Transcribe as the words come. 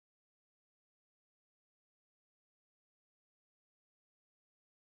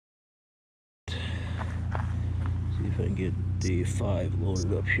get day 5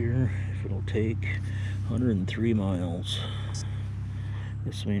 loaded up here. If it'll take 103 miles.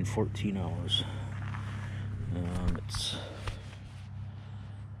 This means 14 hours. It's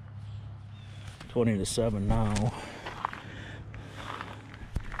 20 to 7 now.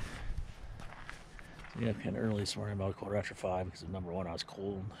 Yeah, kind of early this morning, about quarter after 5, because number one, I was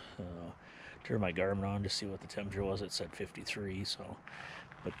cold. Turned my Garmin on to see what the temperature was. It said 53, so.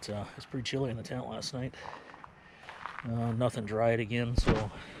 But it's pretty chilly in the tent last night. Nothing dried again, so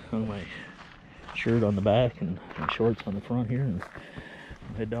hung my shirt on the back and my shorts on the front here, and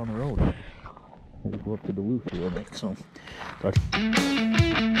head down the road. We'll go up to Duluth here, I think. So.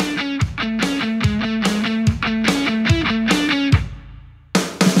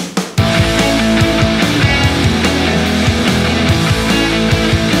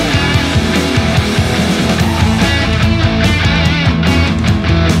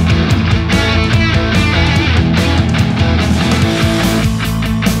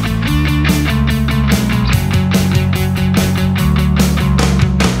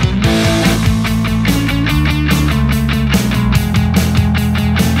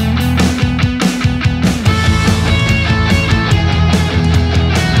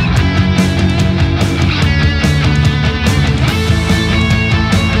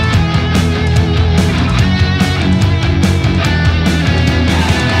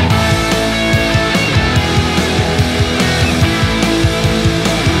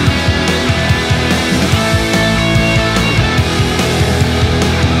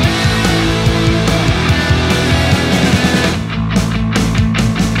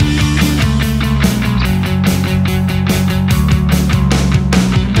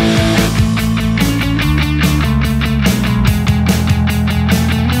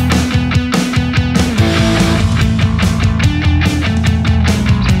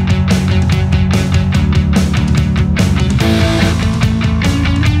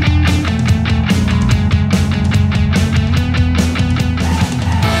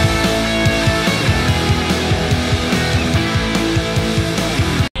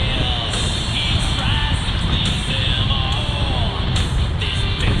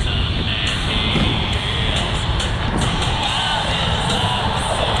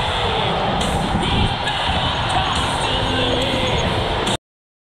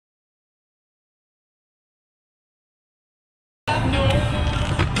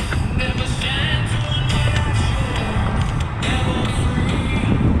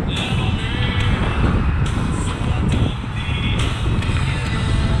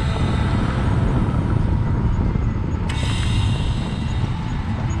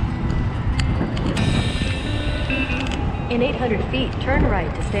 In 800 feet, turn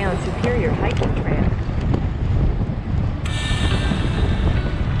right to stay on Superior Hiking Trail.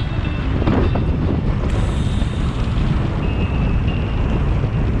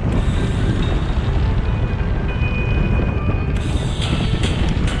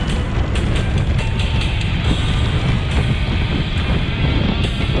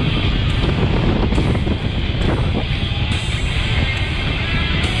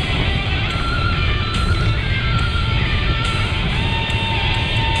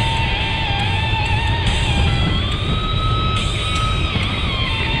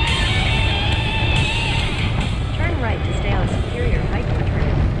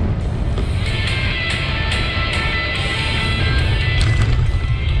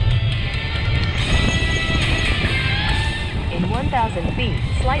 Feet,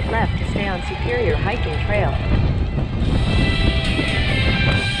 slight left to stay on Superior Hiking Trail.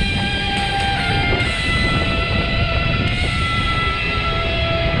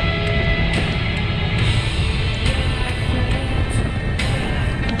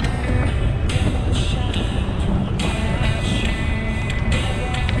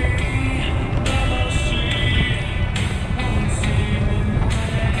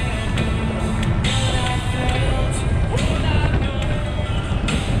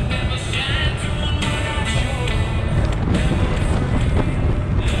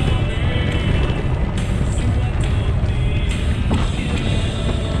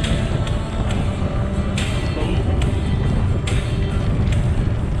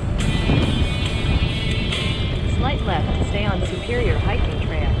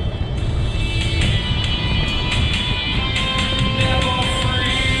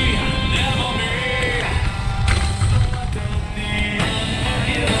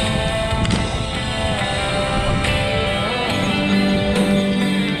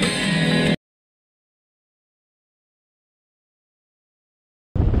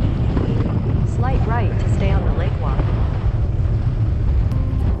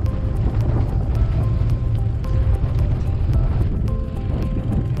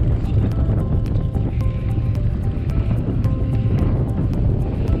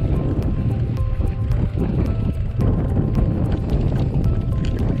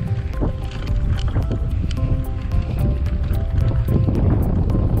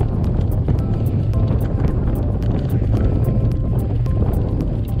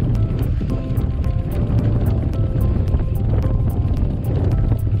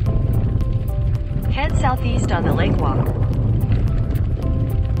 southeast on the lake walk.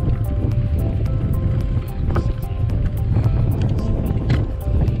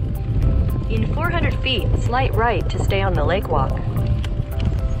 In 400 feet, slight right to stay on the lake walk.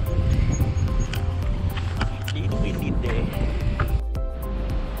 Windy day.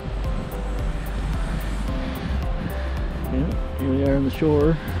 Yeah, here we are on the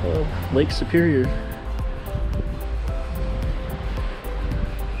shore of Lake Superior.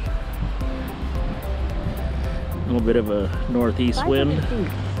 A little bit of a northeast wind.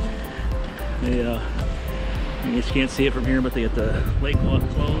 They, I guess you can't see it from here, but they got the lake walk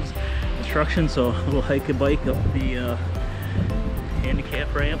closed. Construction, so a little hike and bike up the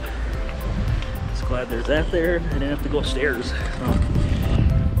handicap ramp. Just glad there's that there. I didn't have to go upstairs. So.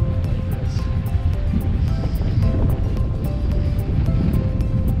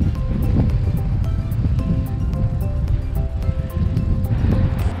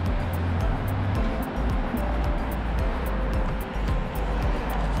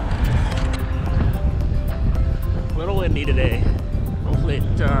 A little windy today. Hopefully it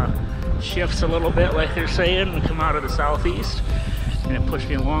shifts a little bit like they're saying and come out of the southeast. And it pushed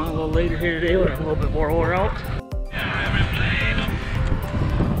me along a little later here today when I'm a little bit more wore out.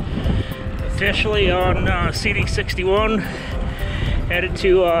 Officially on CD 61, headed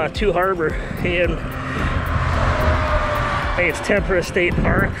to Two Harbor, and I think it's Temperance State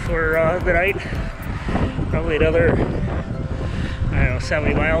Park for the night. Probably another, I don't know,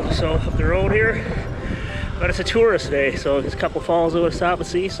 70 miles or so up the road here. But it's a tourist day, so there's a couple falls I'm going to stop and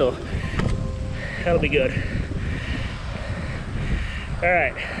see, so that'll be good. All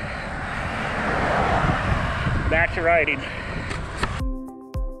right, back to riding.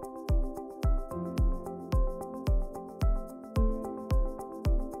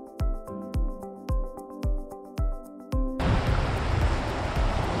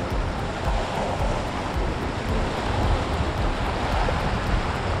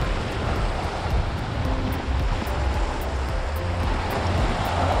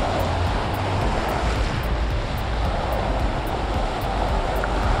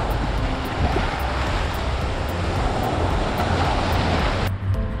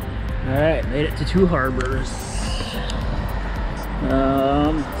 Alright, made it to Two Harbors.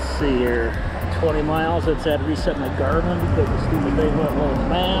 Let's see here. 20 miles. It's had to reset my Garmin because the stupid thing went low with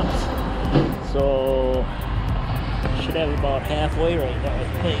maps. So, should have about halfway right now, I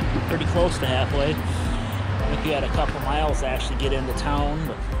think. Pretty close to halfway. I think we had a couple miles to actually get into town,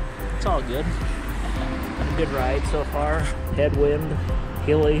 but it's all good. Been a good ride so far. Headwind,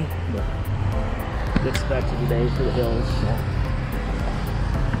 hilly, but expected today for the hills. So.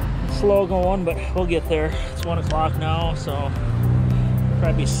 Slow going, but we'll get there. It's 1 o'clock now, so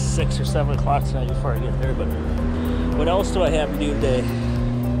probably 6 or 7 o'clock tonight before I get there. But what else do I have to do today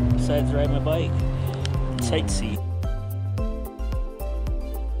besides ride my bike? Sightsee.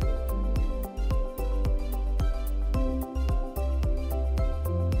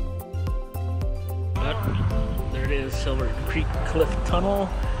 But there it is, Silver Creek Cliff Tunnel.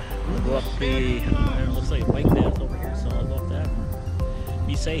 We'll go up the, it looks like a bike path over here, so I'll go up that.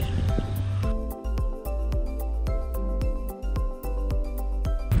 Be safe.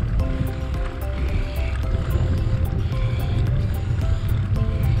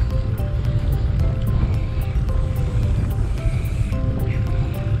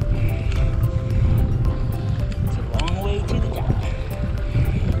 It's a long way to the top.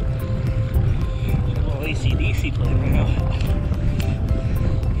 A little AC/DC playing right now.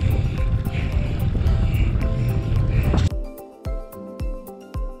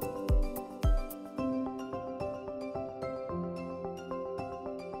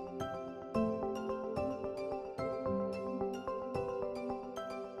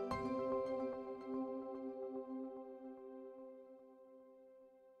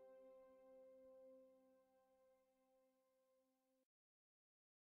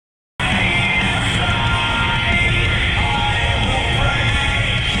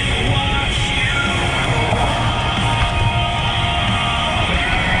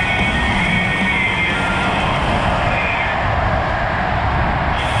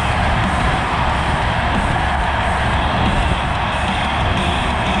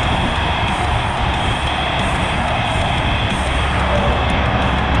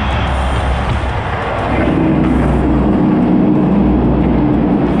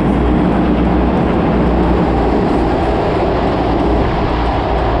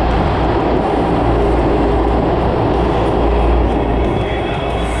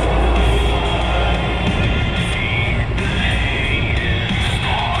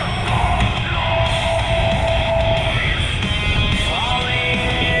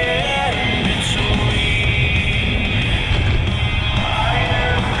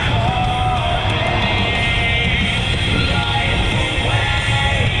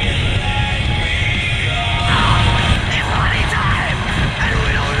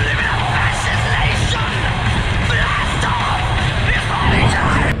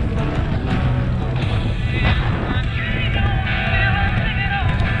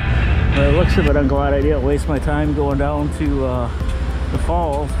 By the looks of it, I'm glad I didn't waste my time going down to the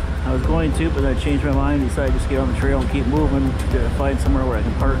falls. I was going to, but I changed my mind, decided to just get on the trail and keep moving to find somewhere where I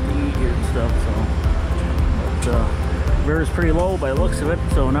can park to eat here and stuff. So, but river's pretty low by the looks of it,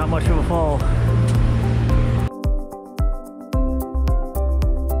 so not much of a fall.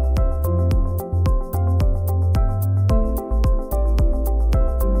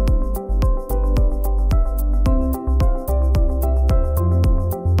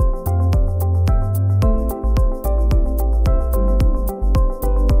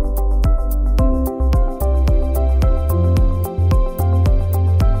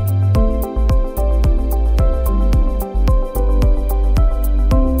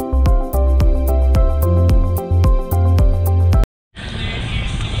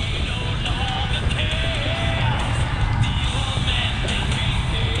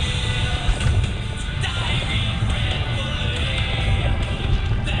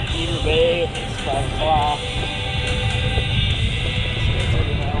 Bay, it's 5 o'clock.